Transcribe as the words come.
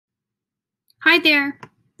Hi there,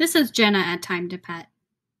 this is Jenna at Time to Pet.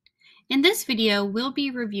 In this video, we'll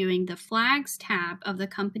be reviewing the Flags tab of the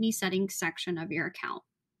Company Settings section of your account.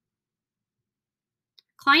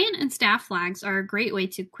 Client and staff flags are a great way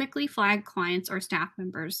to quickly flag clients or staff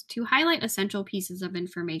members to highlight essential pieces of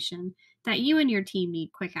information that you and your team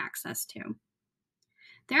need quick access to.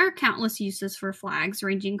 There are countless uses for flags,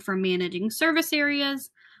 ranging from managing service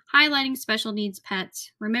areas, highlighting special needs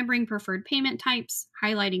pets, remembering preferred payment types,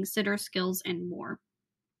 highlighting sitter skills, and more.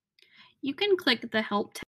 You can click the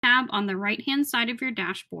Help tab on the right-hand side of your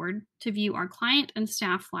dashboard to view our Client and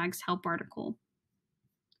Staff Flags help article.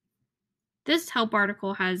 This help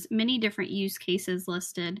article has many different use cases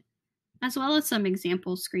listed, as well as some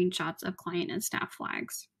example screenshots of client and staff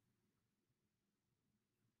flags.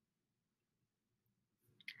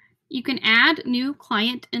 You can add new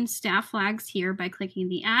client and staff flags here by clicking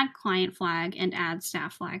the Add Client Flag and Add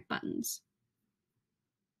Staff Flag buttons.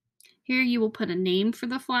 Here you will put a name for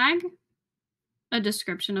the flag, a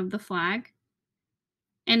description of the flag,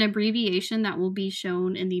 an abbreviation that will be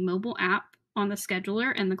shown in the mobile app on the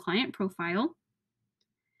scheduler and the client profile,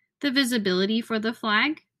 the visibility for the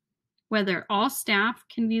flag, whether all staff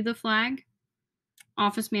can view the flag,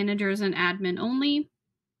 office managers and admin only,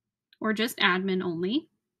 or just admin only,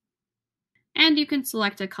 and you can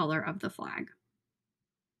select a color of the flag.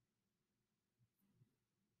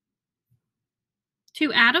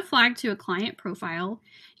 To add a flag to a client profile,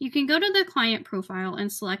 you can go to the client profile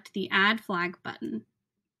and select the Add Flag button.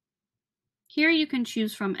 Here you can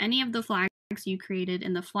choose from any of the flags you created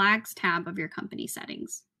in the Flags tab of your company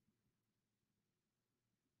settings.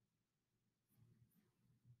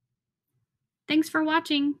 Thanks for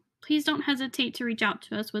watching. Please don't hesitate to reach out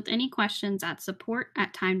to us with any questions at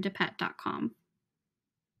support@timetopet.com.